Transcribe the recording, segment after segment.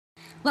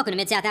Welcome to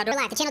Mid-South Outdoor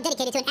Life, the channel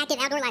dedicated to an active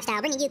outdoor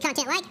lifestyle, bringing you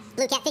content like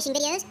blue cat fishing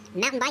videos,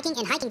 mountain biking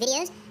and hiking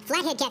videos,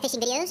 flathead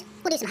catfishing videos.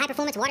 We'll do some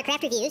high-performance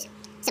watercraft reviews,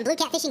 some blue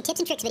cat fishing tips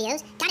and tricks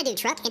videos, gotta do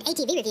truck and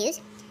ATV reviews,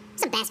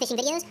 some bass fishing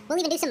videos. We'll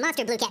even do some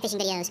monster blue cat fishing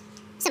videos,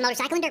 some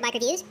motorcycle and dirt bike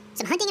reviews,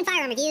 some hunting and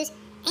firearm reviews,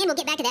 and we'll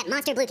get back to that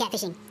monster blue cat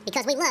fishing,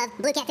 because we love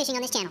blue cat fishing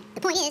on this channel.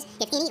 The point is,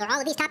 if any or all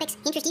of these topics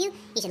interest you,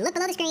 you should look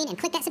below the screen and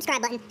click that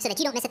subscribe button so that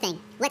you don't miss a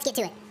thing. Let's get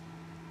to it.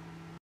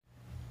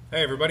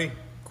 Hey everybody,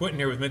 Quentin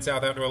here with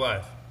Mid-South Outdoor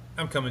Life.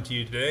 I'm coming to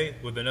you today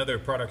with another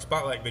product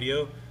spotlight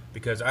video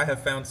because I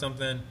have found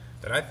something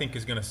that I think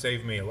is going to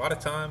save me a lot of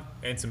time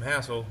and some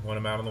hassle when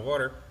I'm out on the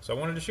water, so I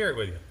wanted to share it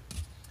with you.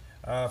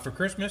 For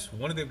Christmas,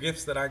 one of the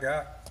gifts that I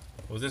got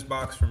was this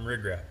box from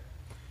Rig Wrap.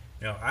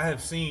 Now, I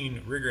have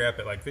seen Rig Wrap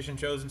at like fishing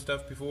shows and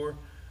stuff before,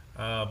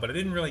 but I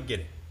didn't really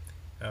get it.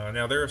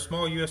 Now, they're a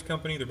small U.S.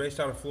 company. They're based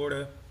out of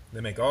Florida. They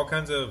make all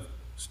kinds of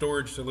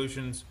storage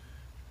solutions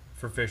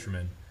for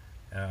fishermen.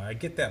 I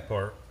get that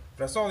part.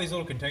 But I saw these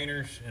little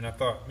containers and I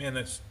thought, man,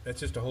 that's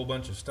just a whole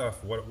bunch of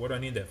stuff. What do I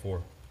need that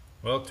for?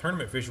 Well,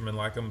 tournament fishermen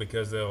like them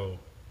because they'll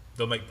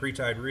make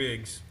pre-tied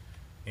rigs,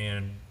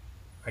 and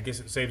I guess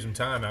it saves them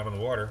time out on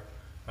the water,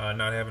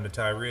 not having to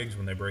tie rigs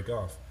when they break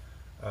off.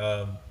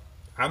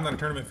 I'm not a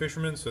tournament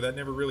fisherman, so that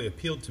never really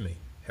appealed to me.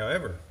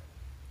 However,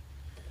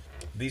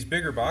 these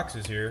bigger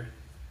boxes here,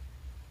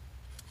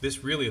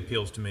 this really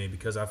appeals to me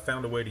because I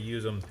found a way to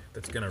use them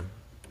that's going to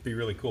be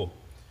really cool.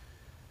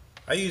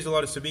 I use a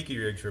lot of Sabiki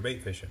rigs for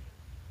bait fishing.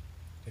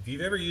 If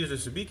you've ever used a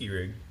Sabiki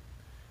rig,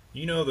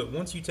 you know that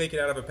once you take it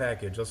out of a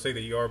package, let's say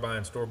that you are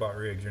buying store-bought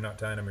rigs, you're not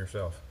tying them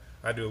yourself.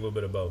 I do a little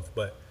bit of both,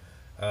 but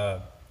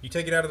you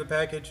take it out of the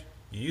package,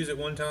 you use it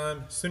one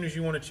time, as soon as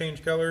you want to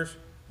change colors,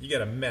 you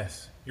got a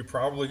mess. You're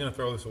probably going to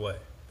throw this away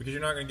because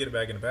you're not going to get it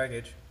back in the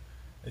package.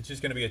 It's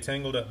just going to be a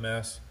tangled up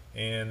mess,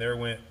 and there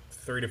went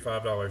 $3 to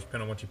 $5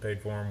 depending on what you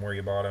paid for them, where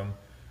you bought them,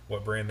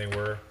 what brand they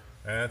were.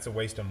 That's a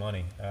waste of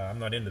money. I'm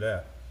not into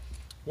that.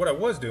 What I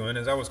was doing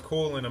is I was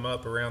coiling them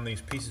up around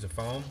these pieces of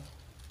foam.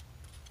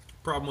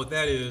 Problem with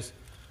that is,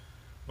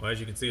 well, as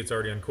you can see, it's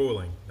already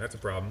uncoiling. That's a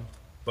problem.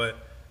 But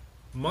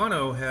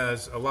mono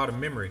has a lot of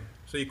memory.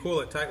 So you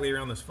coil it tightly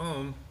around this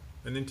foam,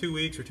 and then 2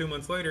 weeks or 2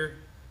 months later,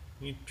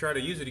 you try to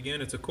use it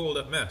again, it's a coiled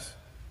up mess.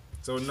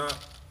 So not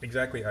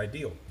exactly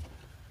ideal.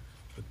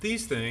 But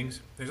these things,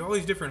 there's all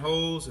these different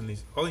holes and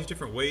all these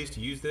different ways to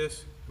use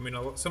this. I mean,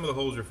 some of the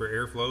holes are for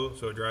airflow,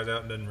 so it dries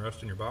out and doesn't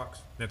rust in your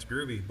box. That's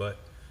groovy, but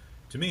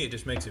to me, it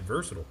just makes it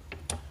versatile.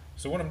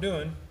 So what I'm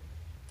doing,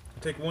 I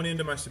take one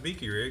end of my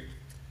Sabiki rig,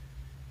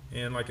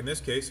 and like in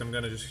this case, I'm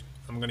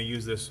gonna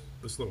use this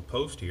little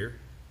post here.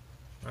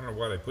 I don't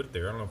know why they put it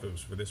there. I don't know if it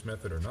was for this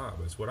method or not,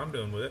 but it's what I'm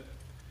doing with it.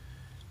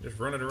 Just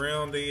run it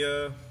around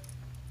the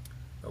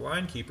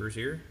line keepers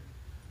here.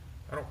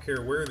 I don't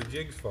care where the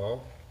jigs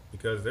fall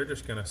because they're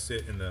just gonna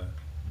sit in the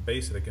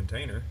base of the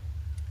container.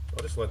 So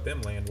I'll just let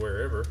them land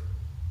wherever.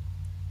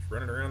 Just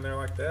run it around there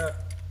like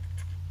that.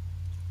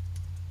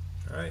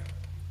 All right.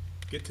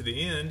 Get to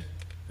the end,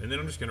 and then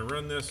I'm just going to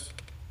run this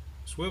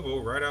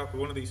swivel right out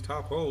one of these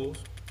top holes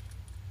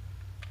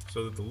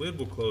so that the lid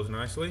will close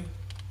nicely.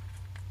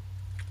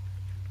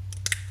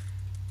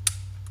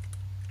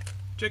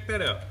 Check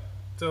that out.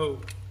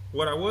 So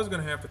what I was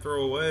going to have to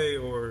throw away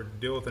or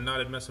deal with a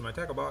knotted mess in my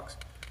tackle box,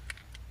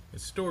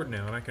 it's stored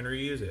now and I can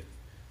reuse it.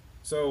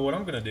 So what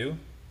I'm going to do,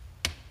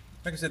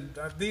 like I said,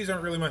 these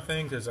aren't really my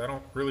thing because I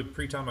don't really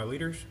pre-tie my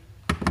leaders,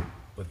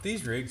 but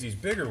these rigs, these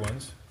bigger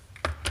ones,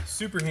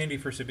 super handy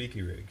for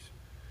Sabiki rigs.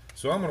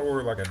 So I'm going to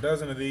order like a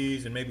dozen of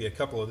these and maybe a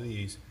couple of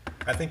these.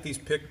 I think these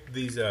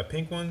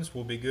pink ones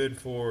will be good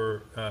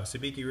for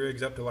Sabiki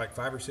rigs up to like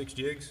 5 or 6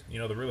 jigs, you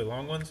know, the really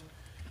long ones.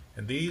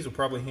 And these will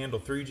probably handle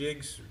 3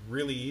 jigs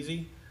really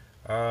easy.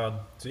 So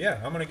yeah,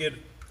 I'm going to get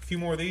a few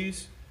more of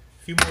these,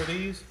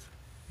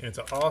 and it's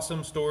an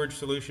awesome storage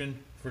solution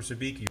for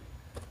Sabiki.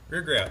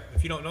 Rig Wrap,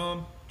 if you don't know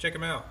them, check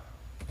them out.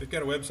 They've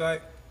got a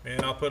website,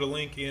 and I'll put a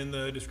link in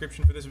the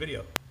description for this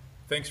video.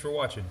 Thanks for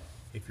watching.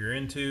 If you're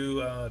into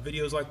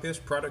videos like this,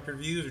 product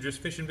reviews, or just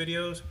fishing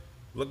videos,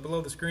 look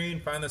below the screen,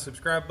 find the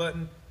subscribe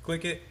button,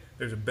 click it.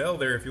 There's a bell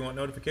there if you want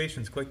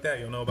notifications. Click that,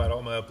 you'll know about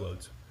all my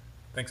uploads.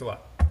 Thanks a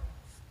lot.